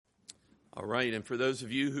All right, and for those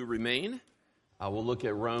of you who remain, we'll look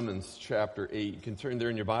at Romans chapter 8. You can turn there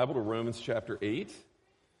in your Bible to Romans chapter 8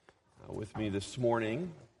 with me this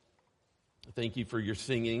morning. Thank you for your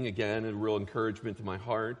singing, again, a real encouragement to my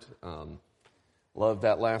heart. Love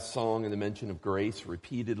that last song and the mention of grace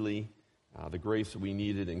repeatedly, the grace that we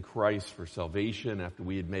needed in Christ for salvation after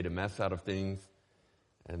we had made a mess out of things,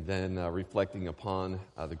 and then reflecting upon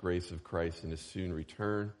the grace of Christ in his soon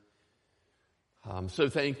return. I'm so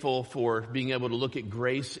thankful for being able to look at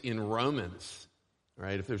grace in Romans,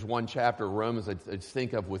 right? If there's one chapter of Romans I just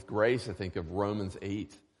think of with grace, I think of Romans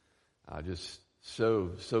 8. Just so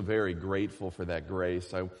very grateful for that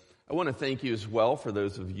grace. I want to thank you as well for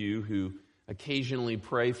those of you who occasionally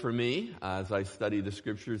pray for me as I study the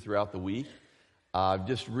scripture throughout the week.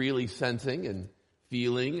 Just really sensing and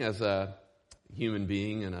feeling as a human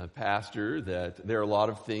being and a pastor that there are a lot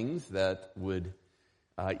of things that would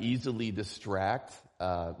easily distract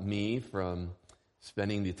me from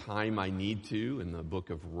spending the time I need to in the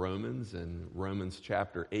book of Romans and Romans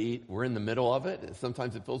chapter 8. We're in the middle of it.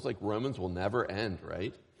 Sometimes it feels like Romans will never end,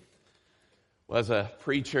 right? Well, as a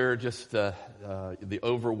preacher, just the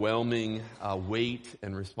overwhelming weight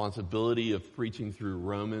and responsibility of preaching through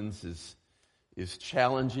Romans is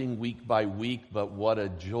challenging week by week, but what a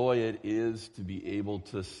joy it is to be able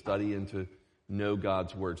to study and to know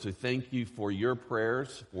God's Word. So thank you for your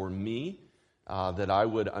prayers for me, that I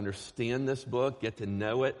would understand this book, get to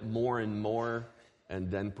know it more and more, and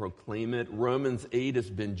then proclaim it. Romans 8 has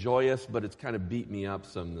been joyous, but it's kind of beat me up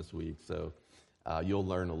some this week. So you'll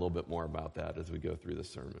learn a little bit more about that as we go through the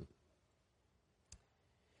sermon.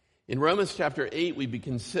 In Romans chapter 8, we've been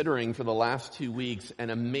considering for the last 2 weeks an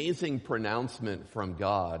amazing pronouncement from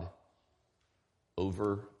God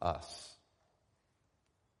over us.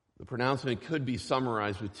 The pronouncement could be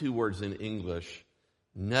summarized with 2 words in English: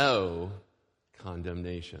 no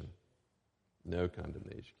condemnation. No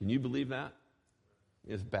condemnation. Can you believe that?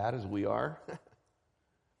 As bad as we are?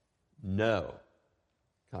 No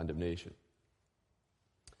condemnation.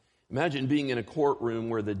 Imagine being in a courtroom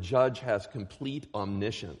where the judge has complete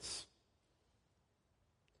omniscience.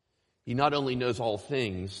 He not only knows all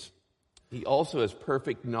things, he also has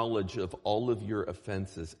perfect knowledge of all of your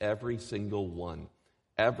offenses, every single one.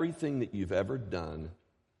 Everything that you've ever done,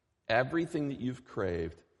 everything that you've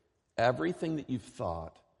craved, everything that you've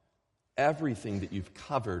thought, everything that you've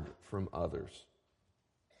covered from others.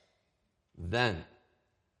 Then,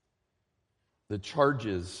 the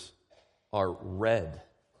charges are read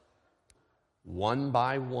one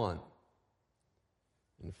by one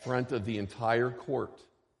in front of the entire court.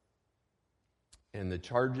 And the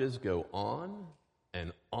charges go on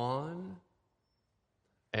and on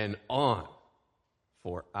and on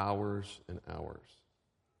for hours and hours.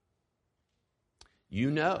 You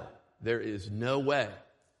know there is no way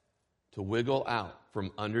to wiggle out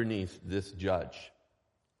from underneath this judge.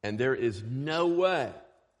 And there is no way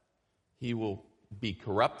he will be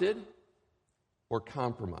corrupted or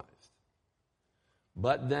compromised.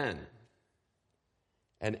 But then,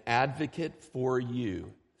 an advocate for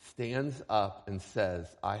you stands up and says,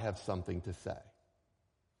 I have something to say.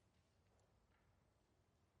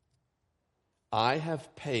 I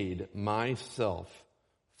have paid myself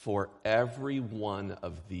for every one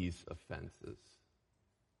of these offenses.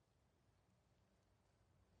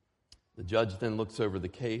 The judge then looks over the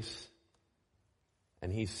case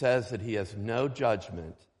and he says that he has no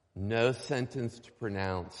judgment, no sentence to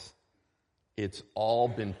pronounce. It's all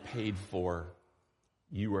been paid for.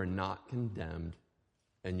 You are not condemned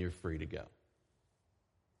and you're free to go.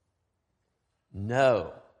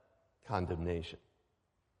 No condemnation.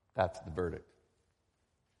 That's the verdict.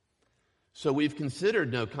 So we've considered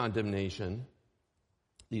no condemnation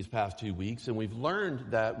these past 2 weeks, and we've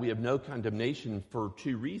learned that we have no condemnation for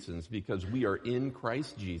 2 reasons. Because we are in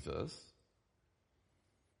Christ Jesus.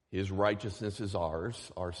 His righteousness is ours.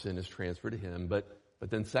 Our sin is transferred to him. But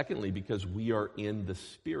then secondly, because we are in the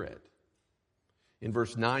Spirit. In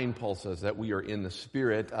verse 9, Paul says that we are in the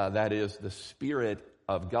Spirit. That is, the Spirit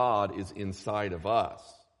of God is inside of us.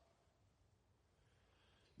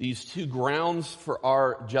 These 2 grounds for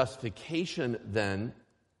our justification, then,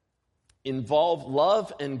 involve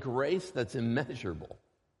love and grace that's immeasurable.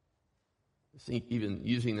 See, even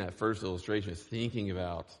using that first illustration is thinking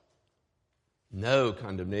about no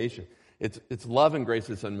condemnation. It's love and grace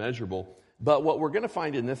that's unmeasurable. But what we're going to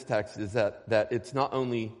find in this text is that it's not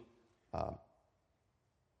only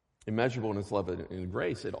immeasurable in its love and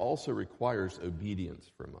grace, it also requires obedience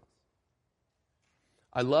from us.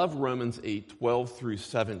 I love Romans 8, 12 through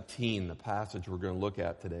 17, the passage we're going to look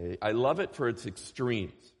at today. I love it for its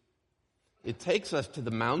extremes. It takes us to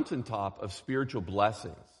the mountaintop of spiritual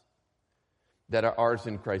blessings. that are ours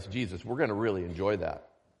in Christ Jesus. We're going to really enjoy that.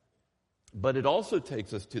 But it also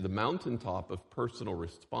takes us to the mountaintop of personal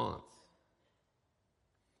response.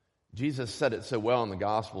 Jesus said it so well in the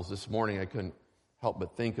Gospels this morning, I couldn't help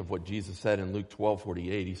but think of what Jesus said in Luke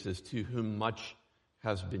 12:48. He says, to whom much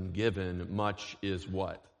has been given, much is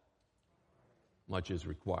what? Much is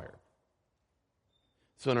required.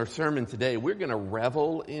 So in our sermon today, we're going to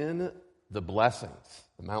revel in the blessings,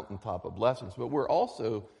 the mountaintop of blessings, but we're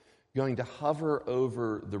also going to hover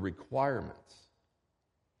over the requirements.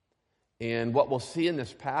 And what we'll see in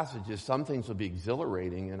this passage is some things will be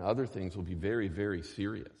exhilarating and other things will be very, very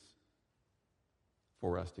serious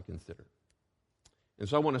for us to consider. And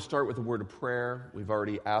so I want to start with a word of prayer. We've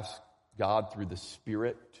already asked God through the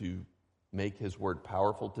Spirit to make His word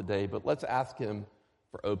powerful today, but let's ask Him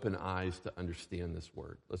for open eyes to understand this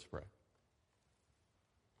word. Let's pray.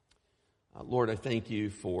 Lord, I thank you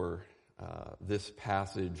for this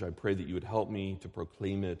passage. I pray that you would help me to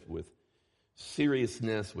proclaim it with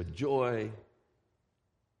seriousness, with joy,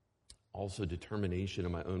 also determination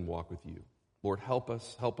in my own walk with you. Lord, help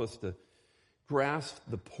us to grasp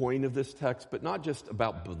the point of this text, but not just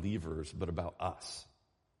about believers, but about us.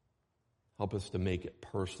 Help us to make it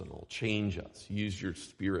personal. Change us. Use your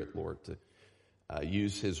Spirit, Lord, to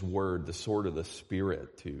use His word, the sword of the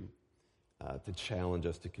Spirit, to challenge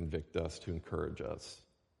us, to convict us, to encourage us.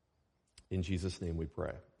 In Jesus' name we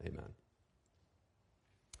pray. Amen.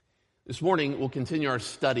 This morning, we'll continue our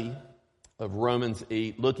study of Romans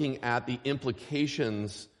 8, looking at the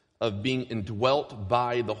implications of being indwelt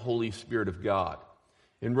by the Holy Spirit of God.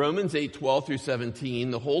 In Romans 8, 12 through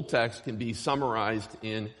 17, the whole text can be summarized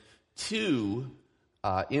in two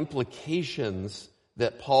implications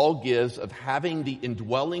that Paul gives of having the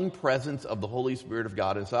indwelling presence of the Holy Spirit of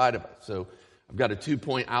God inside of us. So I've got a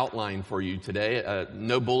 2-point outline for you today.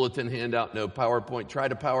 No bulletin handout, no PowerPoint.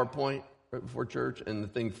 Tried a PowerPoint right before church, and the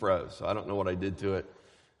thing froze. So I don't know what I did to it.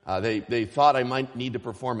 They thought I might need to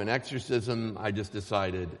perform an exorcism. I just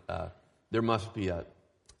decided there must be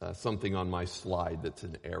something on my slide that's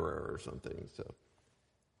an error or something. So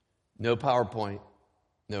no PowerPoint,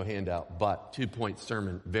 no handout, but 2-point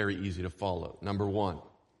sermon, very easy to follow. Number one,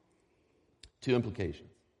 2 implications.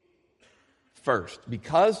 First,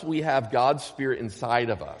 because we have God's Spirit inside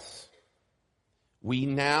of us, we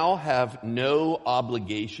now have no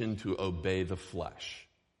obligation to obey the flesh.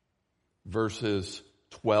 Verses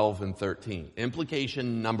 12 and 13.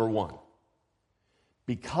 Implication number 1.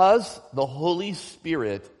 Because the Holy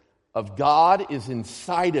Spirit of God is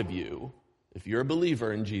inside of you, if you're a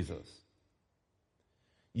believer in Jesus,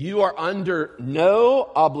 you are under no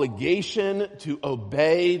obligation to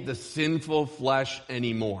obey the sinful flesh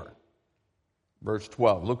anymore. Verse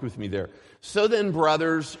 12, look with me there. So then,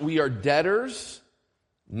 brothers, we are debtors,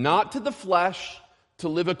 not to the flesh, to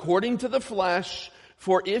live according to the flesh.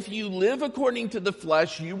 For if you live according to the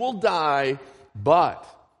flesh, you will die. But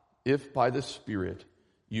if by the Spirit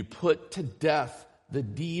you put to death the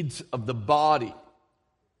deeds of the body,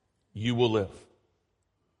 you will live.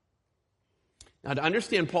 Now, to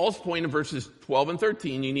understand Paul's point in verses 12 and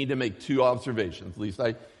 13, you need to make 2 observations. At least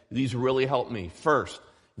these really help me. First,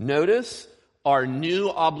 notice our new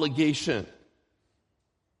obligation.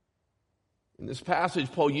 In this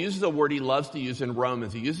passage, Paul uses a word he loves to use in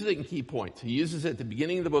Romans. He uses it in key points. He uses it at the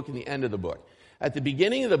beginning of the book and the end of the book. At the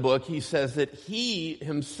beginning of the book, he says that he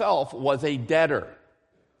himself was a debtor.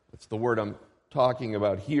 That's the word I'm talking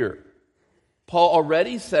about here. Paul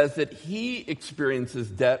already says that he experiences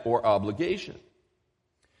debt or obligation.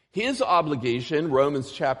 His obligation,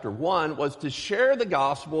 Romans chapter 1, was to share the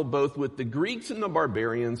gospel both with the Greeks and the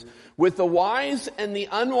barbarians, with the wise and the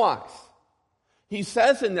unwise. He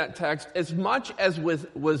says in that text, as much as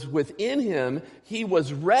was within him, he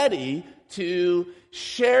was ready to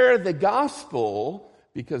share the gospel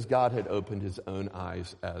because God had opened his own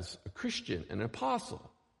eyes as a Christian, an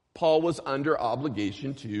apostle. Paul was under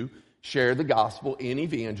obligation to share the gospel in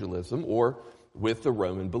evangelism or with the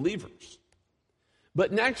Roman believers.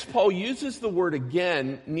 But next, Paul uses the word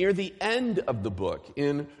again near the end of the book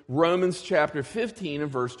in Romans chapter 15 and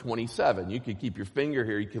verse 27. You could keep your finger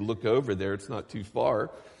here. You can look over there. It's not too far.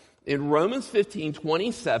 In Romans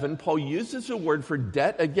 15:27, Paul uses the word for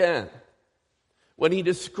debt again when he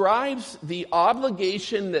describes the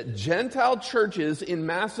obligation that Gentile churches in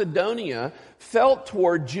Macedonia felt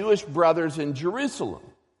toward Jewish brothers in Jerusalem.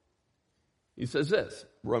 He says this,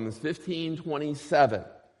 Romans 15:27.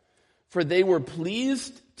 For they were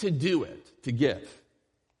pleased to do it, to give,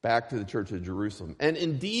 back to the church of Jerusalem. And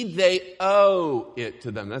indeed, they owe it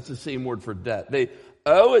to them. That's the same word for debt. They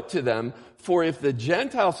owe it to them, for if the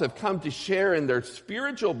Gentiles have come to share in their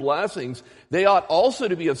spiritual blessings, they ought also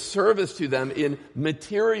to be of service to them in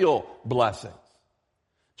material blessings.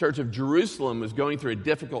 Church of Jerusalem was going through a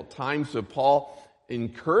difficult time, so Paul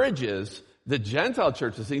encourages the Gentile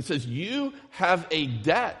churches. He says, you have a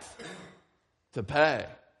debt to pay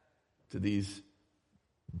to these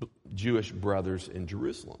Jewish brothers in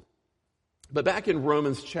Jerusalem. But back in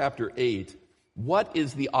Romans chapter 8, what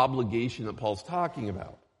is the obligation that Paul's talking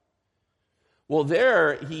about? Well,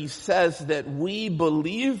 there he says that we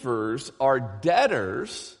believers are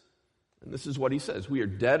debtors, and this is what he says, we are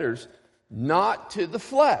debtors not to the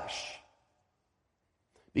flesh.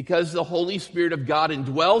 Because the Holy Spirit of God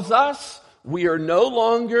indwells us, we are no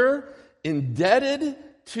longer indebted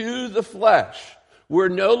to the flesh. We're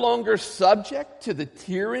no longer subject to the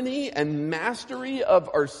tyranny and mastery of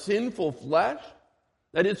our sinful flesh.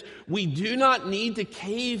 That is, we do not need to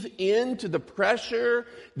cave in to the pressure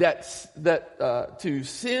to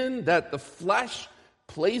sin that the flesh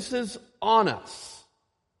places on us.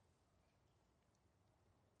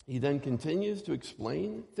 He then continues to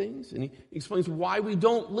explain things, and he explains why we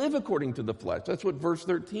don't live according to the flesh. That's what verse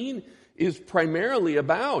 13 is primarily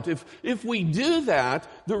about. If we do that,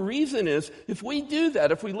 the reason is, if we do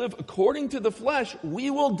that, if we live according to the flesh, we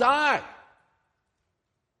will die.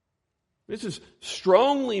 This is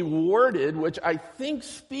strongly worded, which I think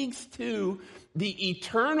speaks to the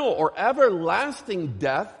eternal or everlasting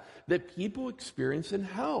death that people experience in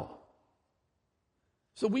hell.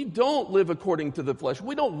 So we don't live according to the flesh.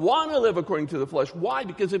 We don't want to live according to the flesh. Why?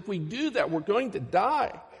 Because if we do that, we're going to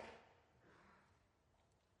die.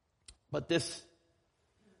 But this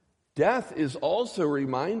death is also a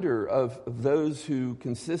reminder of those who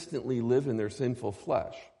consistently live in their sinful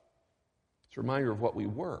flesh. It's a reminder of what we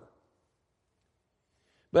were.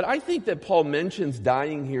 But I think that Paul mentions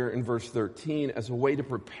dying here in verse 13 as a way to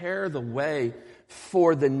prepare the way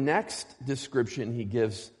for the next description he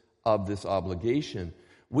gives of this obligation.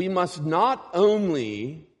 We must not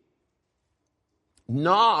only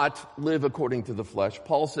not live according to the flesh.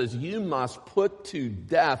 Paul says you must put to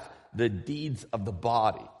death the deeds of the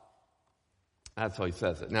body. That's how he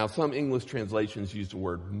says it. Now, some English translations use the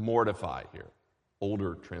word mortify here,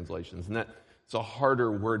 older translations, and it's a harder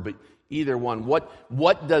word, but either one.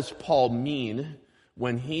 What does Paul mean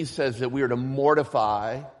when he says that we are to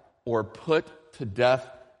mortify or put to death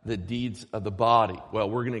the deeds of the body? Well,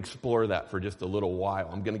 we're going to explore that for just a little while.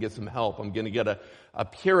 I'm going to get some help. I'm going to get a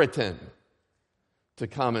Puritan to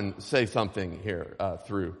come and say something here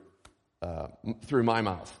through my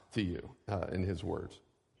mouth to you in his words.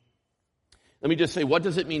 Let me just say, what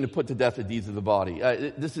does it mean to put to death the deeds of the body?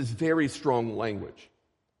 This is very strong language.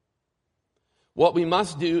 What we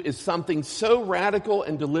must do is something so radical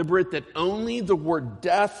and deliberate that only the word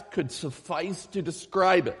death could suffice to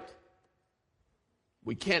describe it.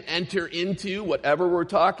 We can't enter into whatever we're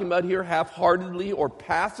talking about here half-heartedly or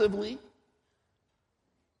passively.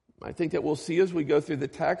 I think that we'll see as we go through the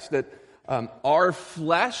text that our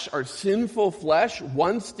flesh, our sinful flesh,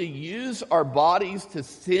 wants to use our bodies to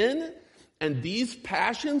sin, and these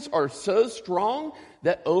passions are so strong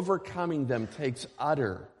that overcoming them takes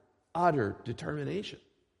utter determination.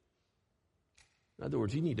 In other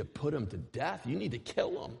words, you need to put them to death. You need to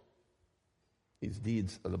kill them. These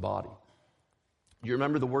deeds of the body. Do you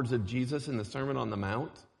remember the words of Jesus in the Sermon on the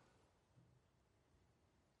Mount?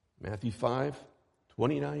 Matthew 5,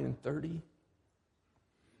 29 and 30.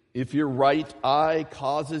 If your right eye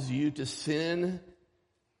causes you to sin,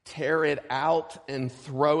 tear it out and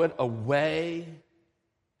throw it away.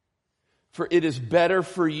 For it is better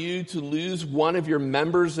for you to lose one of your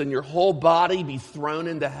members than your whole body be thrown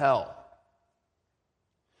into hell.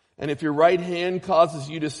 And if your right hand causes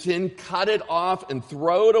you to sin, cut it off and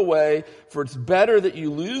throw it away, for it's better that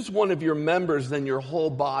you lose one of your members than your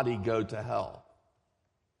whole body go to hell.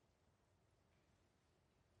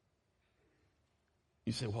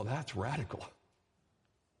 You say, well, that's radical.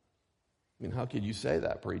 I mean, how could you say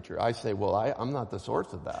that, preacher? I say, well, I'm not the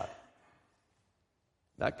source of that.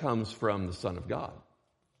 That comes from the Son of God.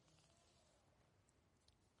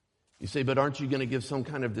 You say, but aren't you going to give some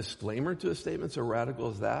kind of disclaimer to a statement so radical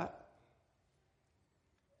as that?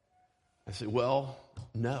 I say, well,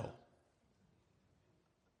 no.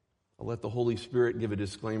 I'll let the Holy Spirit give a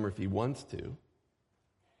disclaimer if he wants to.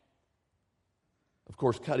 Of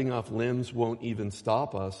course, cutting off limbs won't even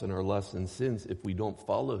stop us in our lesser sins if we don't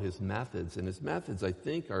follow his methods. And his methods, I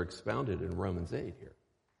think, are expounded in Romans 8 here.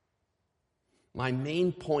 My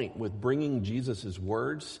main point with bringing Jesus'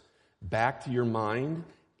 words back to your mind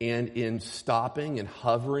and in stopping and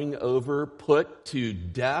hovering over, put to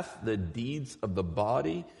death the deeds of the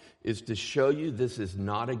body, is to show you this is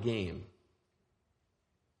not a game.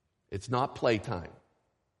 It's not playtime.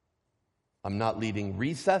 I'm not leading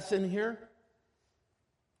recess in here,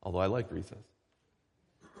 although I like recess.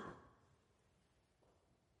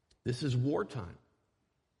 This is wartime.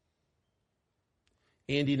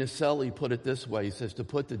 Andy Naselli put it this way. He says, to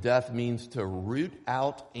put to death means to root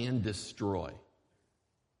out and destroy.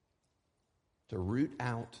 To root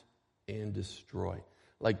out and destroy.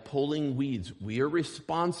 Like pulling weeds, we are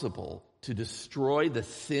responsible to destroy the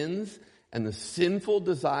sins and the sinful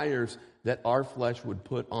desires that our flesh would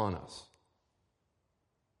put on us.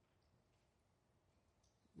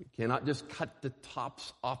 We cannot just cut the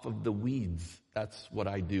tops off of the weeds. That's what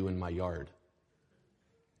I do in my yard.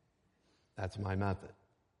 That's my method.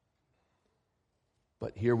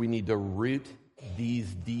 But here we need to root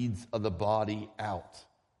these deeds of the body out.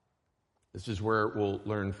 This is where we'll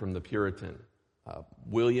learn from the Puritan,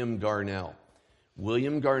 William Garnell.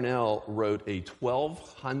 William Garnell wrote a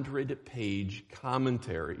 1,200-page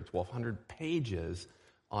commentary, 1,200 pages,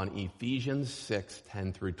 on Ephesians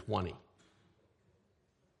 6:10 through 20.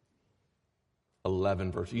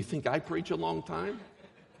 11 verses. You think I preach a long time?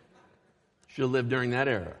 Should have lived during that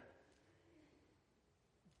era.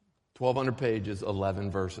 1,200 pages, 11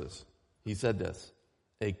 verses. He said this: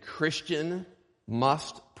 a Christian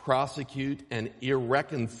must prosecute an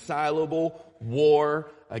irreconcilable war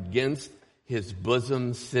against his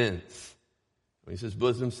bosom sins. When he says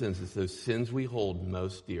bosom sins, it's those sins we hold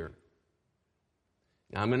most dear.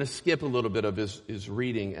 Now I'm going to skip a little bit of his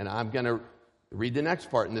reading, and I'm going to read the next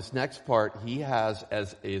part. In this next part, he has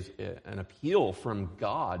an appeal from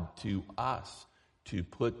God to us to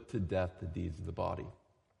put to death the deeds of the body.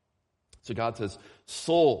 So God says,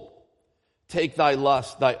 soul, take thy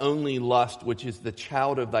lust, thy only lust, which is the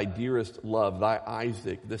child of thy dearest love, thy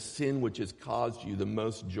Isaac, the sin which has caused you the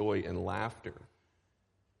most joy and laughter,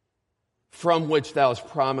 from which thou hast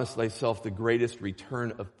promised thyself the greatest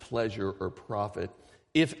return of pleasure or profit.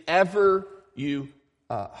 If ever you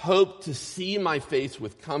hope to see my face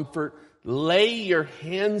with comfort, lay your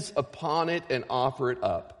hands upon it and offer it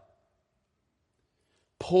up.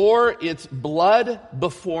 Pour its blood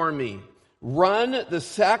before me. Run the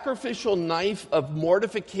sacrificial knife of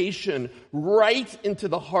mortification right into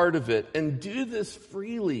the heart of it, and do this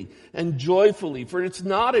freely and joyfully, for it's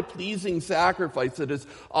not a pleasing sacrifice that is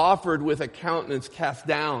offered with a countenance cast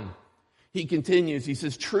down. He continues, he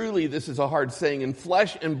says, truly this is a hard saying, and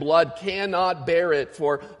flesh and blood cannot bear it,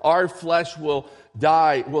 for our flesh will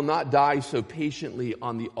not die so patiently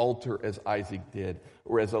on the altar as Isaac did,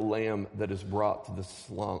 or as a lamb that is brought to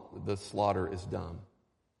the slaughter is dumb.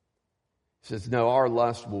 He says, no, our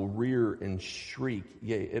lust will rear and shriek,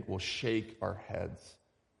 yea, it will shake our heads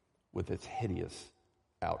with its hideous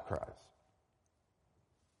outcries.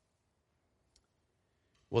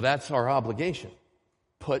 Well, that's our obligation.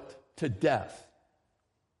 Put to death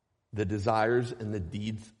the desires and the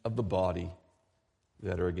deeds of the body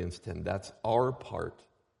that are against him. That's our part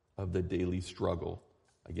of the daily struggle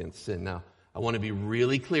against sin. Now, I want to be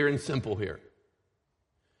really clear and simple here.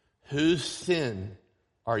 Whose sin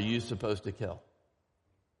are you supposed to kill?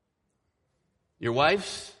 Your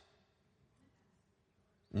wife's?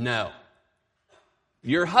 No.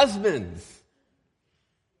 Your husband's?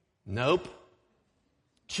 Nope.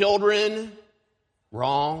 Children?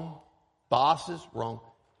 Wrong. Bosses? Wrong.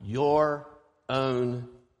 Your own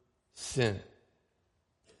sin.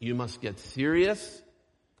 You must get serious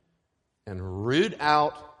and root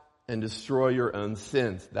out and destroy your own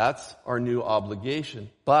sins. That's our new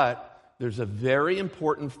obligation. But there's a very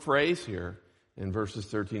important phrase here in verses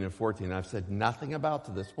 13 and 14 I've said nothing about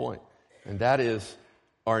to this point, and that is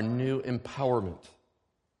our new empowerment.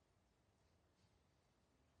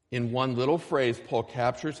 In one little phrase, Paul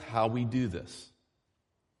captures how we do this.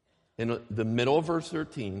 In the middle of verse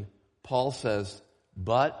 13, Paul says,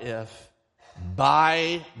 but if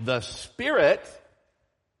by the Spirit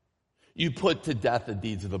you put to death the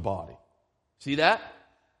deeds of the body. See that?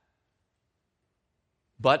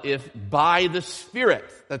 But if by the Spirit,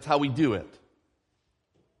 that's how we do it.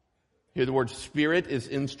 Here the word Spirit is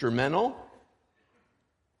instrumental.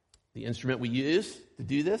 The instrument we use to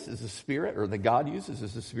do this is the Spirit, or that God uses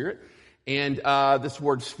is the Spirit. And this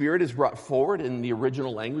word Spirit is brought forward in the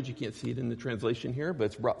original language. You can't see it in the translation here, but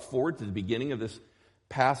it's brought forward to the beginning of this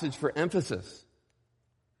passage for emphasis.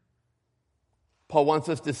 Paul wants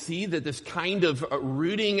us to see that this kind of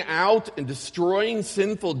rooting out and destroying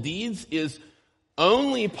sinful deeds is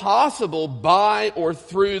only possible by or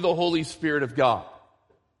through the Holy Spirit of God.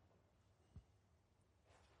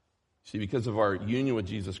 See, because of our union with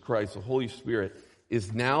Jesus Christ, the Holy Spirit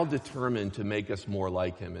is now determined to make us more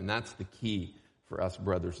like Him. And that's the key for us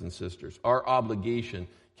brothers and sisters. Our obligation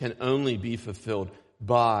can only be fulfilled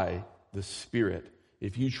by the Spirit.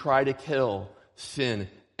 If you try to kill sin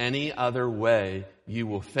any other way, you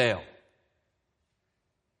will fail.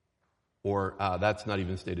 Or that's not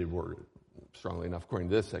even stated word strongly enough according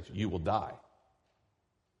to this section. You will die.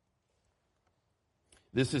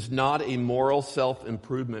 This is not a moral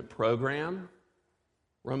self-improvement program,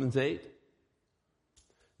 Romans 8.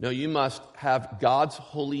 No, you must have God's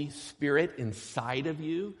Holy Spirit inside of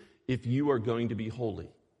you if you are going to be holy.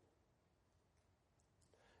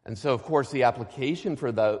 And so, of course, the application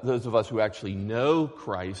for those of us who actually know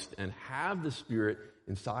Christ and have the Spirit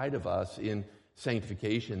inside of us in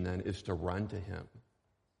sanctification then is to run to Him,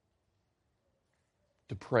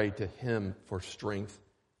 to pray to Him for strength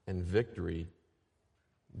and victory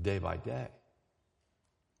day by day.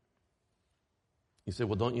 You say,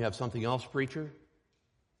 well, don't you have something else, preacher?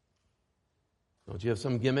 Don't you have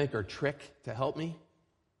some gimmick or trick to help me?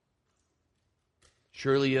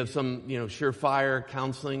 Surely you have some, surefire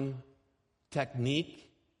counseling technique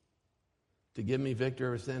to give me victory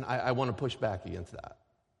over sin. I want to push back against that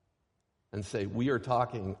and say we are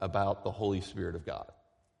talking about the Holy Spirit of God.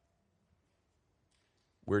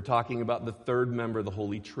 We're talking about the third member of the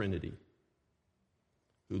Holy Trinity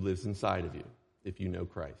who lives inside of you if you know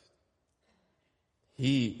Christ.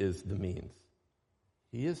 He is the means.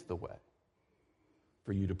 He is the way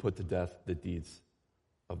for you to put to death the deeds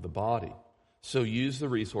of the body. So use the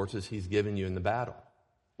resources He's given you in the battle.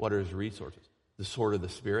 What are His resources? The sword of the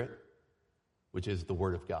Spirit, which is the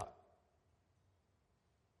Word of God.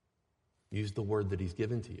 Use the Word that He's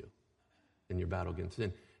given to you in your battle against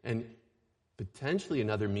sin. And potentially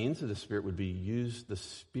another means of the Spirit would be use the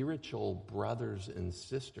spiritual brothers and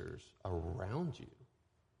sisters around you.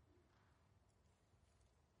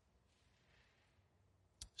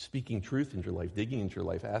 Speaking truth into your life, digging into your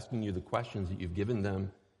life, asking you the questions that you've given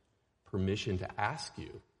them permission to ask you.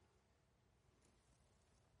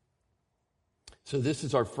 So this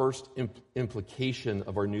is our first implication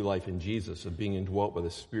of our new life in Jesus, of being indwelt by the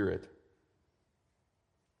Spirit.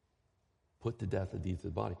 Put to death the deeds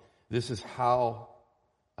of the body. This is how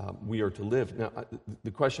we are to live. Now,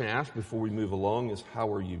 the question I asked before we move along is,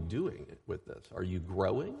 how are you doing with this? Are you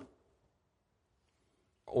growing?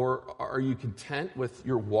 Or are you content with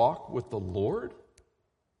your walk with the Lord?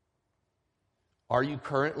 Are you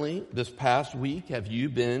currently, this past week, have you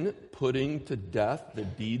been putting to death the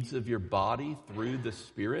deeds of your body through the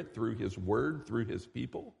Spirit, through His Word, through His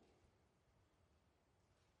people?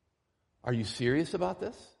 Are you serious about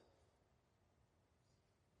this?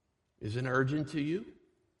 Is it urgent to you?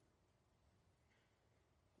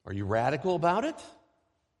 Are you radical about it?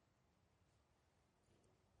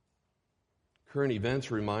 Current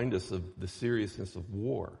events remind us of the seriousness of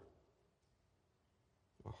war.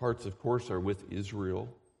 Our hearts, of course, are with Israel,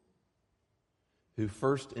 who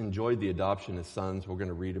first enjoyed the adoption as sons. We're going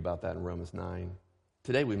to read about that in Romans 9.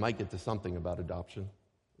 Today we might get to something about adoption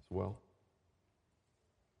as well.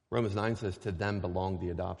 Romans 9 says, to them belongs the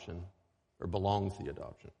adoption.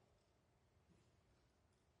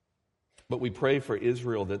 But we pray for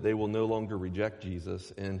Israel that they will no longer reject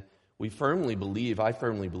Jesus, and I firmly believe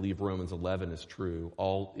Romans 11 is true.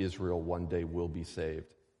 All Israel one day will be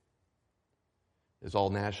saved. As all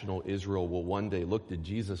national Israel will one day look to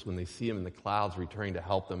Jesus when they see Him in the clouds returning to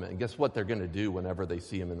help them. And guess what they're going to do whenever they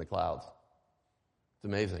see Him in the clouds? It's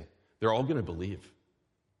amazing. They're all going to believe.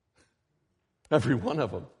 Every one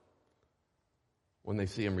of them. When they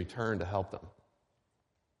see Him return to help them.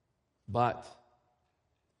 But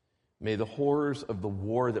may the horrors of the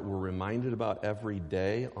war that we're reminded about every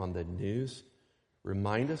day on the news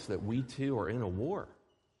remind us that we too are in a war.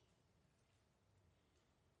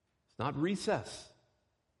 It's not recess.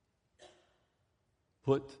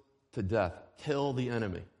 Put to death. Kill the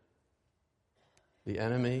enemy. The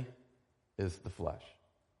enemy is the flesh.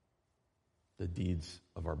 The deeds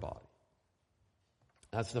of our body.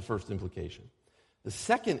 That's the first implication. The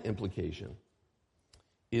second implication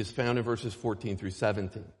is found in verses 14 through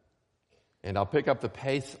 17. And I'll pick up the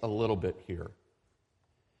pace a little bit here.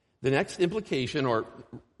 The next implication, or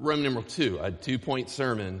Roman number 2, a 2-point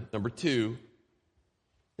sermon, number 2,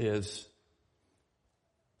 is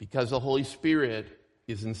because the Holy Spirit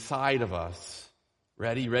is inside of us.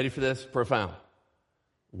 Ready for this? Profound.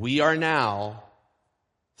 We are now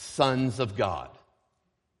sons of God.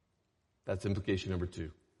 That's implication number 2.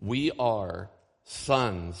 We are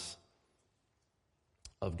sons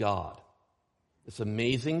of God. This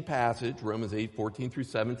amazing passage, Romans 8, 14 through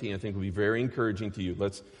 17, I think will be very encouraging to you.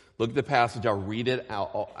 Let's look at the passage. I'll read it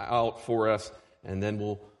out for us, and then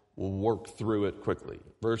we'll work through it quickly.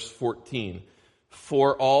 Verse 14.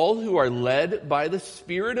 For all who are led by the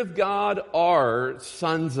Spirit of God are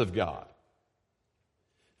sons of God.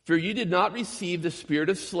 For you did not receive the spirit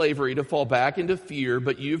of slavery to fall back into fear,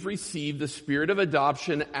 but you've received the spirit of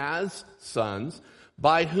adoption as sons,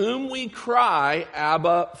 by whom we cry,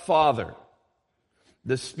 Abba, Father.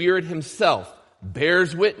 The Spirit himself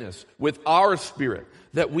bears witness with our spirit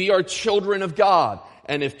that we are children of God,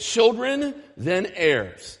 and if children, then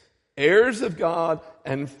heirs, heirs of God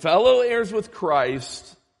and fellow heirs with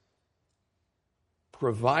Christ,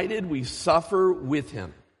 provided we suffer with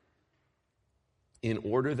him, in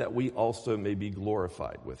order that we also may be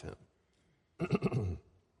glorified with him.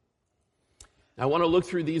 I want to look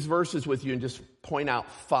through these verses with you and just point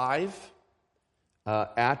out 5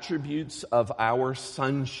 attributes of our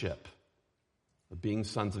sonship, of being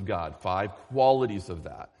sons of God, 5 qualities of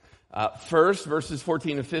that. First, verses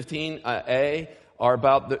 14 and 15a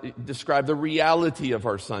are describe the reality of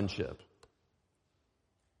our sonship.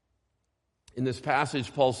 In this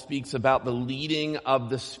passage, Paul speaks about the leading of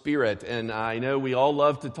the Spirit, and I know we all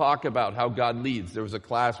love to talk about how God leads. There was a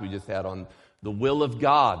class we just had on the will of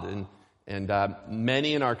God, and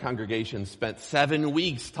many in our congregation spent 7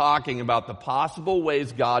 weeks talking about the possible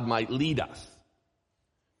ways God might lead us.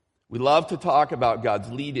 We love to talk about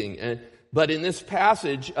God's leading, but in this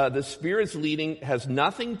passage, the Spirit's leading has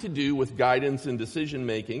nothing to do with guidance and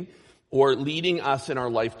decision-making or leading us in our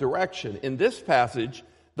life direction. In this passage,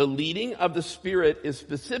 the leading of the Spirit is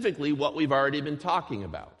specifically what we've already been talking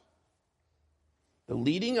about. The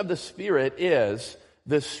leading of the Spirit is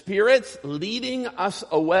the Spirit's leading us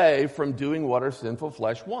away from doing what our sinful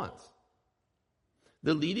flesh wants.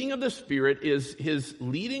 The leading of the Spirit is his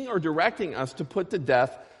leading or directing us to put to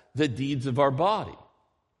death the deeds of our body.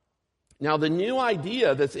 Now, the new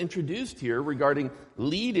idea that's introduced here regarding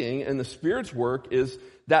leading and the Spirit's work is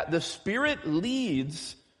that the Spirit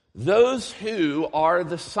leads those who are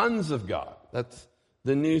the sons of God. That's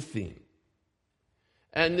the new theme.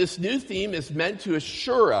 And this new theme is meant to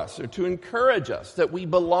assure us or to encourage us that we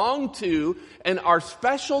belong to and are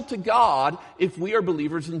special to God if we are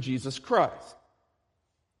believers in Jesus Christ.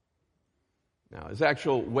 Now, his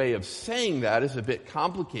actual way of saying that is a bit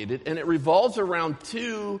complicated, and it revolves around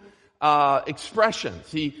 2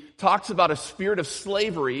 expressions. He talks about a spirit of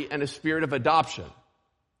slavery and a spirit of adoption.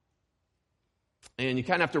 And you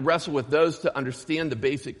kind of have to wrestle with those to understand the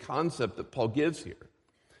basic concept that Paul gives here.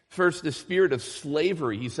 First, the spirit of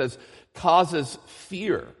slavery, he says, causes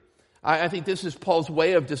fear. I think this is Paul's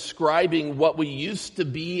way of describing what we used to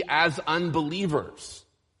be as unbelievers.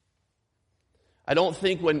 I don't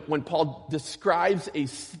think when Paul describes a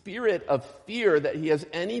spirit of fear that he has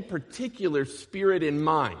any particular spirit in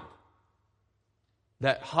mind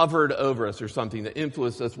that hovered over us or something that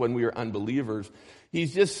influenced us when we were unbelievers.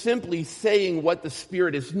 He's just simply saying what the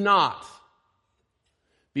Spirit is not.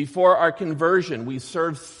 Before our conversion, we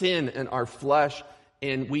served sin and our flesh,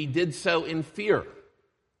 and we did so in fear.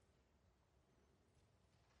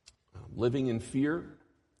 Living in fear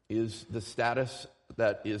is the status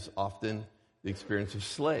that is often the experience of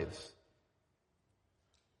slaves.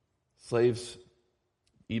 Slaves,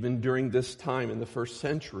 even during this time in the first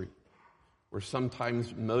century, were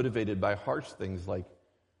sometimes motivated by harsh things like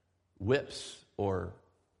whips or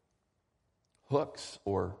hooks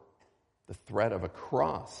or the threat of a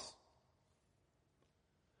cross.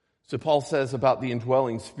 So Paul says about the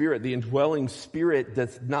indwelling Spirit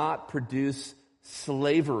does not produce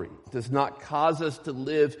slavery, does not cause us to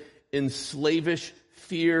live in slavish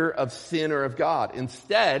fear of sin or of God.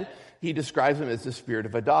 Instead, he describes him as the spirit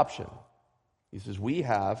of adoption. He says, we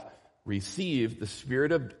have received the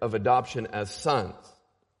spirit of adoption as sons.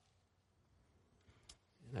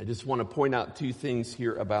 And I just want to point out 2 things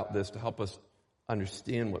here about this to help us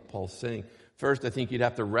understand what Paul's saying. First, I think you'd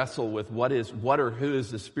have to wrestle with what or who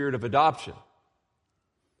is the spirit of adoption.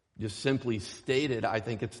 Just simply stated, I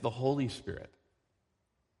think it's the Holy Spirit.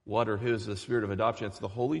 What or who is the spirit of adoption? It's the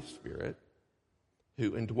Holy Spirit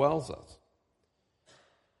who indwells us.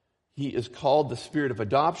 He is called the spirit of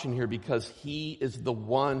adoption here because he is the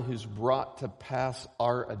one who's brought to pass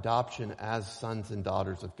our adoption as sons and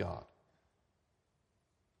daughters of God.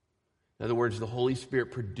 In other words, the Holy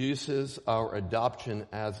Spirit produces our adoption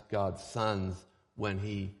as God's sons when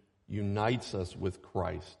he unites us with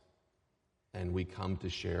Christ and we come to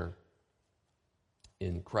share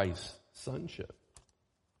in Christ's sonship.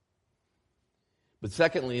 But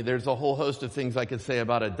secondly, there's a whole host of things I could say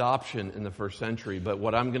about adoption in the first century, but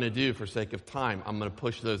what I'm going to do for sake of time, I'm going to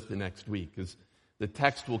push those to next week because the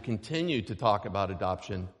text will continue to talk about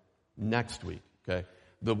adoption next week, okay?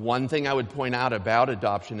 The one thing I would point out about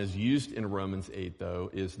adoption as used in Romans 8,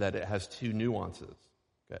 though, is that it has 2 nuances,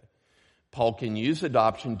 okay? Paul can use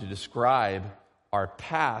adoption to describe our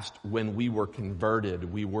past when we were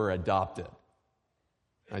converted, we were adopted.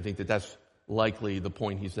 I think that that's likely the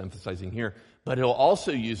point he's emphasizing here. But he'll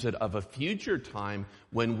also use it of a future time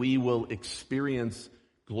when we will experience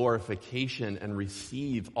glorification and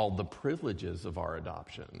receive all the privileges of our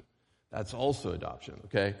adoption. That's also adoption,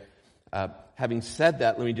 okay? Having said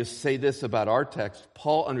that, let me just say this about our text.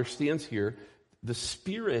 Paul understands here the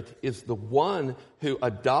Spirit is the one who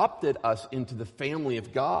adopted us into the family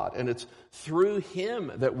of God, and it's through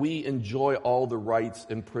Him that we enjoy all the rights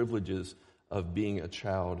and privileges of being a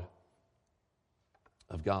child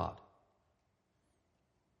of God.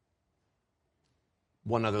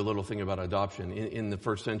 One other little thing about adoption. In the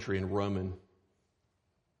first century in Roman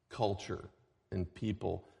culture and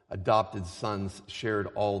people, adopted sons shared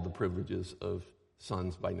all the privileges of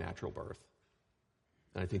sons by natural birth.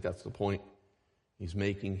 And I think that's the point he's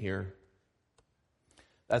making here.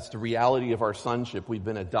 That's the reality of our sonship. We've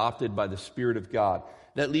been adopted by the Spirit of God.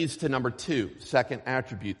 That leads to number 2, second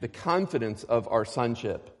attribute, the confidence of our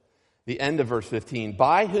sonship. The end of verse 15,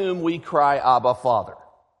 by whom we cry, Abba, Father.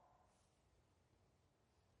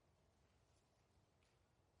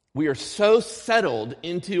 We are so settled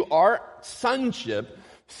into our sonship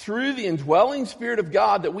through the indwelling Spirit of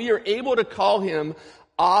God that we are able to call Him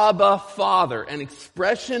Abba, Father, an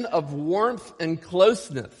expression of warmth and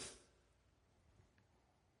closeness.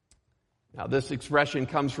 Now, this expression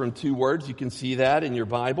comes from 2 words. You can see that in your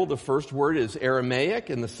Bible. The first word is Aramaic,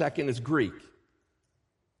 and the second is Greek.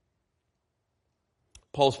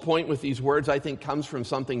 Paul's point with these words, I think, comes from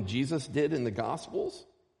something Jesus did in the Gospels.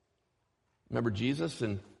 Remember, Jesus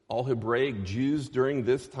and all Hebraic Jews during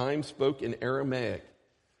this time spoke in Aramaic.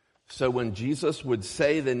 So when Jesus would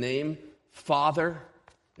say the name Father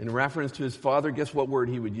in reference to His Father, guess what word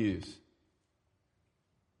He would use?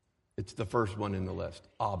 It's the first one in the list,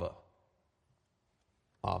 Abba.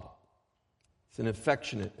 Abba. It's an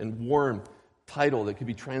affectionate and warm title that could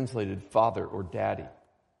be translated Father or Daddy.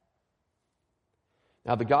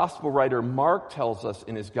 Now, the gospel writer Mark tells us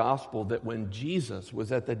in his gospel that when Jesus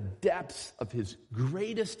was at the depths of His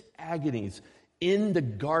greatest agonies in the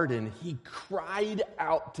garden, He cried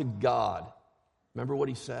out to God. Remember what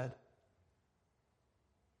He said?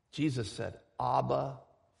 Jesus said, Abba,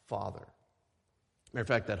 Father. Matter of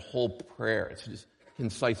fact, that whole prayer, it's just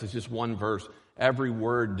concise, it's just one verse. Every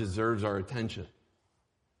word deserves our attention.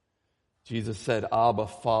 Jesus said, Abba,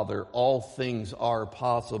 Father, all things are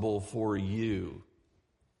possible for you.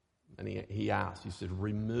 And he asked, he said,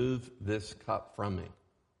 remove this cup from me.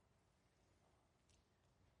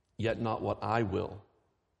 Yet not what I will,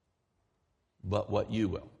 but what you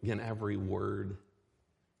will. Again, every word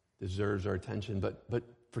deserves our attention. But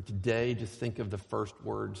for today, just think of the first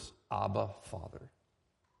words, Abba, Father.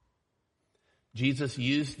 Jesus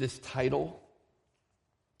used this title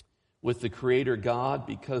with the Creator God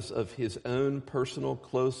because of His own personal,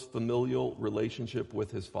 close, familial relationship with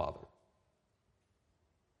His Father.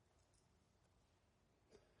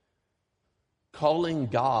 Calling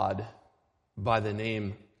God by the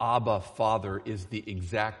name Abba, Father is the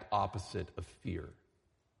exact opposite of fear.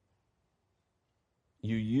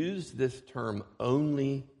 You use this term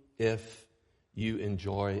only if you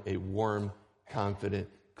enjoy a warm, confident,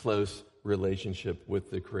 close relationship with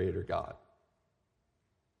the Creator God.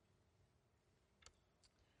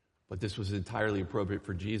 But this was entirely appropriate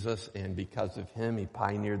for Jesus, and because of Him, He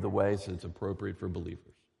pioneered the way, so it's appropriate for believers.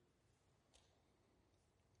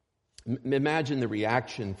 Imagine the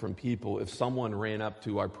reaction from people if someone ran up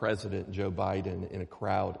to our president, Joe Biden, in a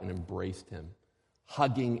crowd and embraced him,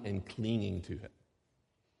 hugging and clinging to him.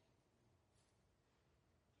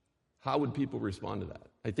 How would people respond to that?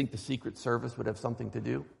 I think the Secret Service would have something to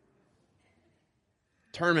do.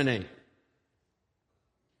 Terminate.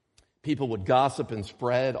 People would gossip and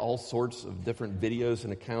spread all sorts of different videos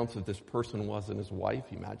and accounts if this person wasn't his wife.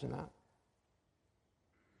 You imagine that?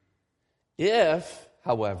 If,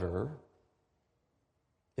 however,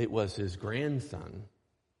 it was his grandson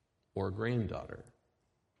or granddaughter,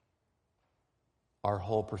 our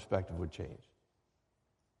whole perspective would change.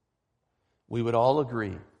 We would all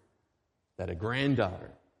agree that a granddaughter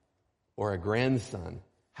or a grandson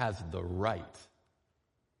has the right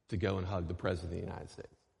to go and hug the President of the United States.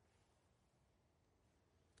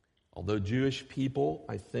 Although Jewish people,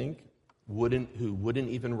 I think, who wouldn't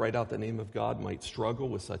even write out the name of God might struggle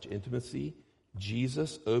with such intimacy,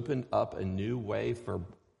 Jesus opened up a new way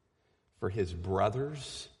for His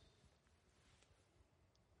brothers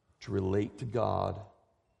to relate to God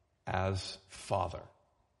as Father.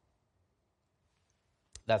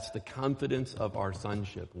 That's the confidence of our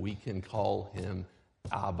sonship. We can call Him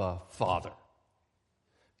Abba, Father.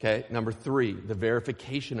 Okay, number 3, the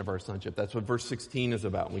verification of our sonship. That's what verse 16 is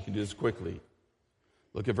about. We can do this quickly.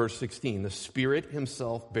 Look at verse 16. The Spirit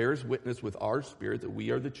himself bears witness with our spirit that we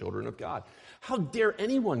are the children of God. How dare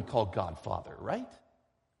anyone call God Father, right?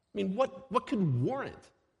 I mean, what could warrant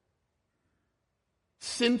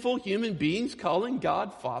sinful human beings calling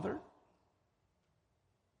God Father?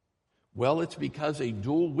 Well, it's because a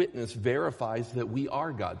dual witness verifies that we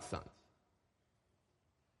are God's sons.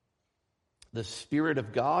 The Spirit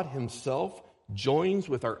of God himself joins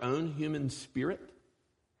with our own human spirit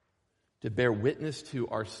to bear witness to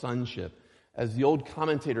our sonship. As the old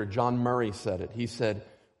commentator John Murray said it, he said,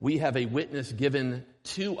 we have a witness given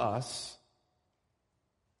to us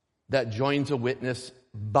that joins a witness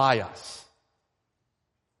by us.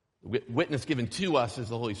 The witness given to us is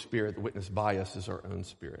the Holy Spirit. The witness by us is our own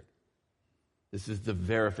spirit. This is the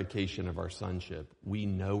verification of our sonship. We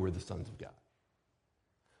know we're the sons of God.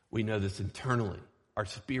 We know this internally. Our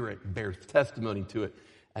spirit bears testimony to it,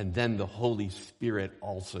 and then the Holy Spirit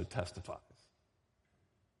also testifies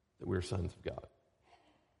that we're sons of God.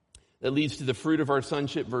 That leads to the fruit of our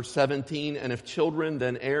sonship, verse 17, and if children,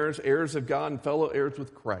 then heirs, heirs of God and fellow heirs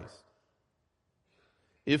with Christ.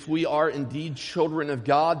 If we are indeed children of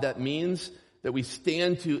God, that means that we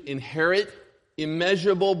stand to inherit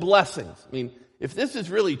immeasurable blessings. I mean, if this is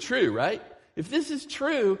really true, right? If this is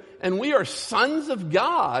true and we are sons of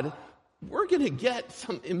God, we're going to get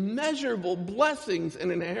some immeasurable blessings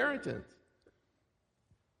and inheritance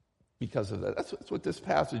because of that. That's what this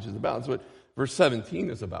passage is about. That's what verse 17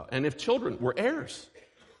 is about. And if children, we're heirs.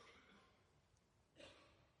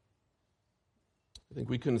 I think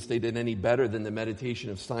we couldn't state it any better than the meditation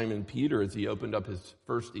of Simon Peter as he opened up his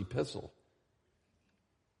first epistle.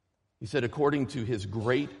 He said, according to his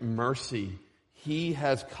great mercy, he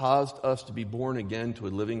has caused us to be born again to a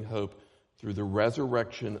living hope through the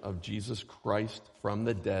resurrection of Jesus Christ from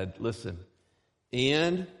the dead. Listen,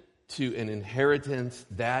 and to an inheritance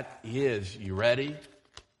that is, you ready?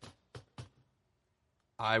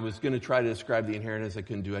 I was going to try to describe the inheritance. I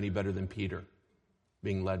couldn't do any better than Peter,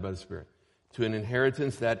 being led by the Spirit. To an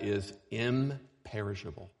inheritance that is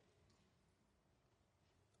imperishable,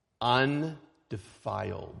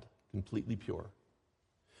 undefiled, completely pure.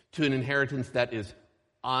 To an inheritance that is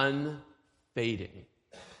unfading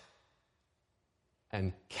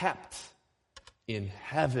and kept in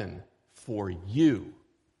heaven for you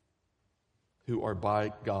who are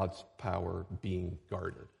by God's power being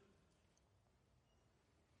guarded.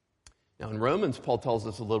 Now in Romans, Paul tells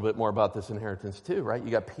us a little bit more about this inheritance too, right?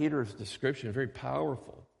 You got Peter's description, very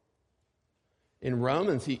powerful. In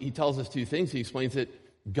Romans, he tells us two things. He explains that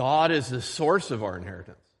God is the source of our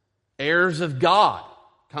inheritance. Heirs of God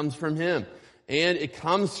comes from him. And it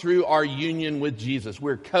comes through our union with Jesus.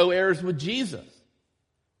 We're co-heirs with Jesus.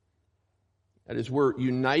 That is, we're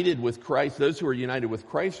united with Christ. Those who are united with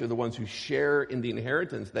Christ are the ones who share in the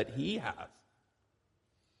inheritance that he has.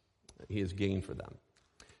 That he has gained for them.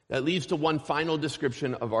 That leads to one final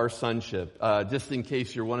description of our sonship. Just in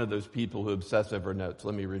case you're one of those people who obsess over notes,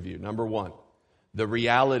 let me review. Number 1, the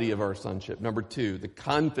reality of our sonship. Number 2, the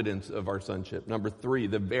confidence of our sonship. Number 3,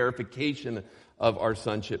 the verification of our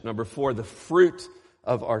sonship. Number 4, the fruit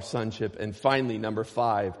of our sonship. And finally, number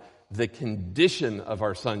 5, the condition of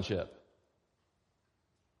our sonship.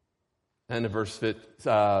 And verse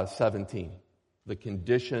 17, the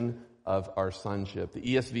condition of our sonship. The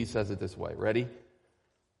ESV says it this way. Ready?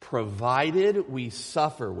 Provided we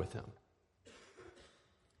suffer with him,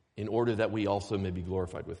 in order that we also may be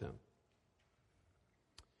glorified with him.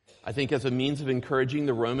 I think as a means of encouraging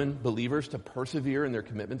the Roman believers to persevere in their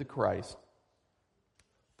commitment to Christ,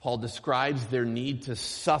 Paul describes their need to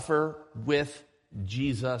suffer with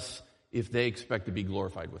Jesus if they expect to be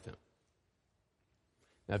glorified with him.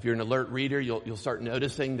 Now, if you're an alert reader, you'll start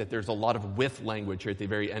noticing that there's a lot of with language here at the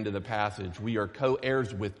very end of the passage. We are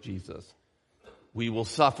co-heirs with Jesus. We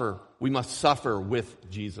must suffer with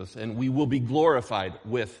Jesus, and we will be glorified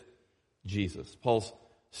with Jesus. Paul's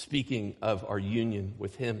speaking of our union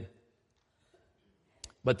with him.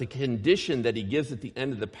 But the condition that he gives at the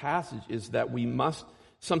end of the passage is that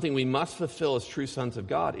something we must fulfill as true sons of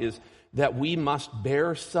God is that we must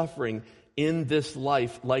bear suffering in this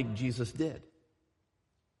life like Jesus did.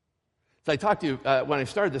 So I talked to you, when I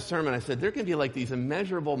started this sermon, I said, there can be like these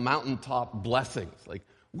immeasurable mountaintop blessings. Like,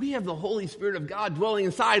 we have the Holy Spirit of God dwelling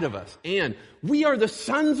inside of us. And we are the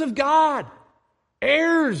sons of God,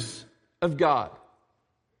 heirs of God.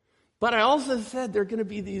 But I also said there are going to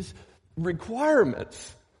be these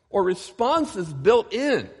requirements or responses built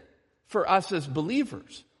in for us as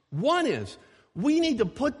believers. One is, we need to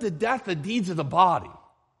put to death the deeds of the body.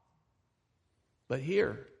 But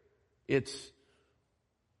here, it's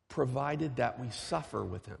provided that we suffer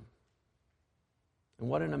with him. And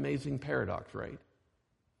what an amazing paradox, right?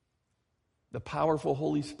 The powerful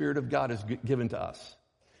Holy Spirit of God is given to us.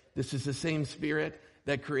 This is the same Spirit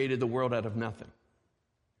that created the world out of nothing.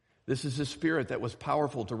 This is the Spirit that was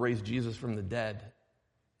powerful to raise Jesus from the dead.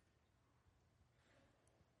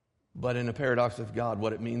 But in a paradox of God,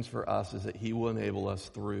 what it means for us is that he will enable us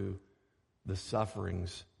through the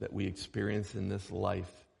sufferings that we experience in this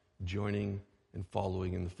life, joining and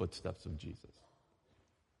following in the footsteps of Jesus.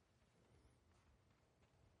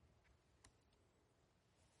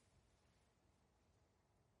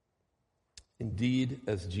 Indeed,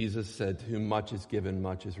 as Jesus said, to whom much is given,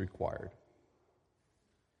 much is required.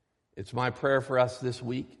 It's my prayer for us this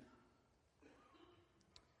week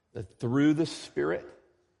that through the Spirit,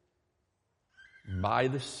 by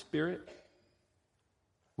the Spirit,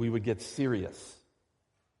 we would get serious.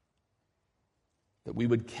 That we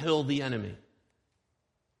would kill the enemy,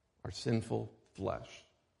 our sinful flesh.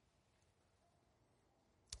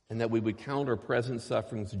 And that we would count our present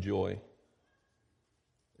sufferings joy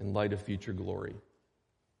in light of future glory.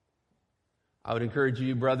 I would encourage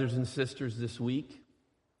you, brothers and sisters, this week,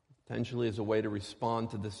 potentially as a way to respond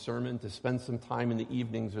to this sermon, to spend some time in the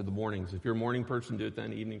evenings or the mornings. If you're a morning person, do it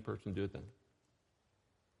then. Evening person, do it then.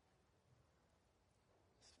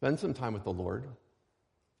 Spend some time with the Lord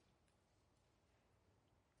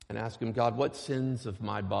and ask him, God, what sins of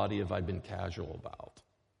my body have I been casual about?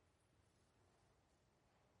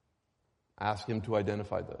 Ask him to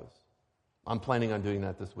identify those. I'm planning on doing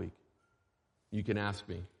that this week. You can ask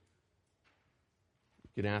me. You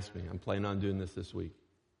can ask me. I'm planning on doing this week.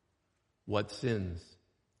 What sins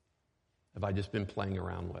have I just been playing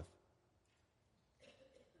around with?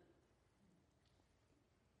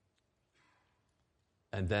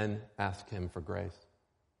 And then ask him for grace.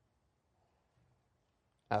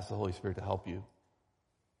 Ask the Holy Spirit to help you.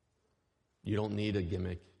 You don't need a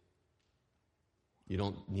gimmick. You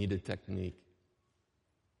don't need a technique.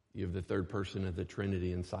 You have the third person of the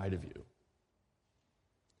Trinity inside of you.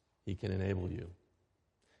 He can enable you.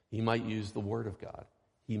 He might use the Word of God.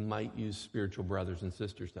 He might use spiritual brothers and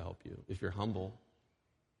sisters to help you. If you're humble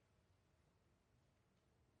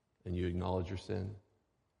and you acknowledge your sin,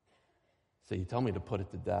 say, you tell me to put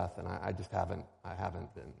it to death, and I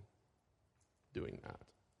haven't been doing that.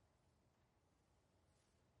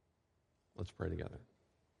 Let's pray together.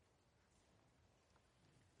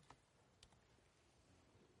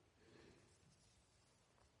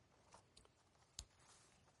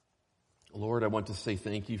 Lord, I want to say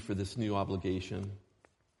thank you for this new obligation to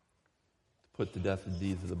put to death the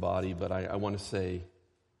deeds of the body, but I want to say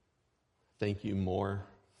thank you more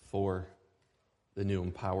for the new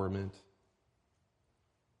empowerment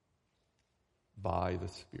by the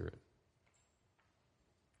Spirit.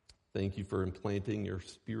 Thank you for implanting your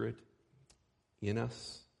Spirit in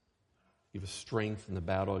us. Give us strength in the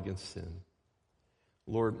battle against sin.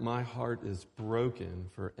 Lord, my heart is broken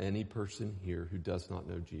for any person here who does not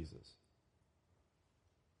know Jesus.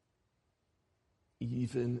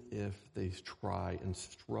 Even if they try and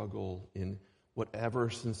struggle in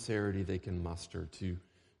whatever sincerity they can muster to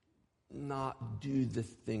not do the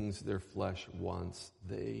things their flesh wants,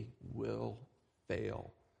 they will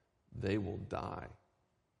fail. They will die.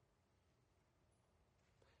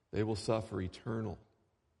 They will suffer eternal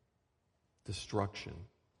destruction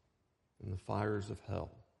in the fires of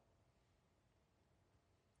hell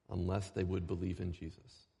unless they would believe in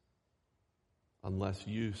Jesus. Unless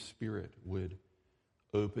you, Spirit, would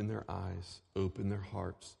open their eyes, open their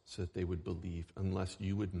hearts so that they would believe, unless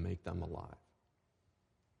you would make them alive.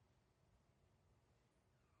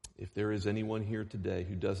 If there is anyone here today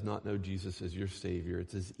who does not know Jesus as your Savior,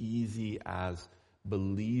 it's as easy as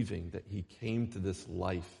believing that he came to this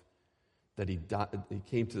life, that he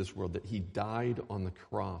came to this world, that he died on the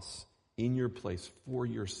cross in your place for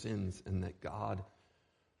your sins, and that God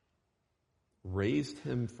raised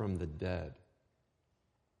him from the dead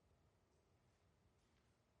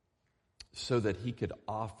so that he could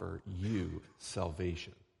offer you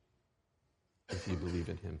salvation if you believe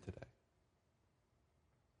in him today.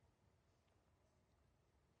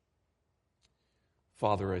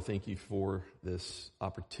 Father, I thank you for this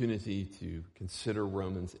opportunity to consider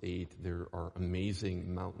Romans 8. There are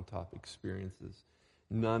amazing mountaintop experiences.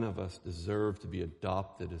 None of us deserve to be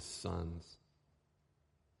adopted as sons.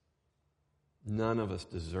 None of us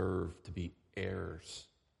deserve to be heirs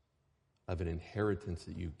of an inheritance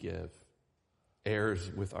that you give.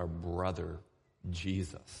 Heirs with our brother,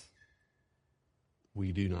 Jesus.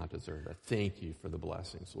 We do not deserve that. Thank you for the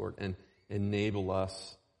blessings, Lord. And enable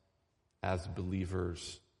us as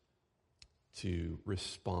believers to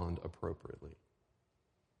respond appropriately.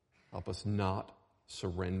 Help us not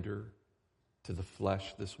surrender to the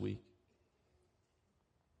flesh this week.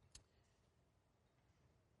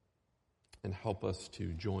 And help us to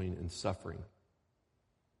join in suffering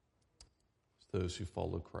with those who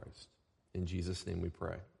follow Christ. In Jesus' name we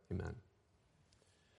pray. Amen.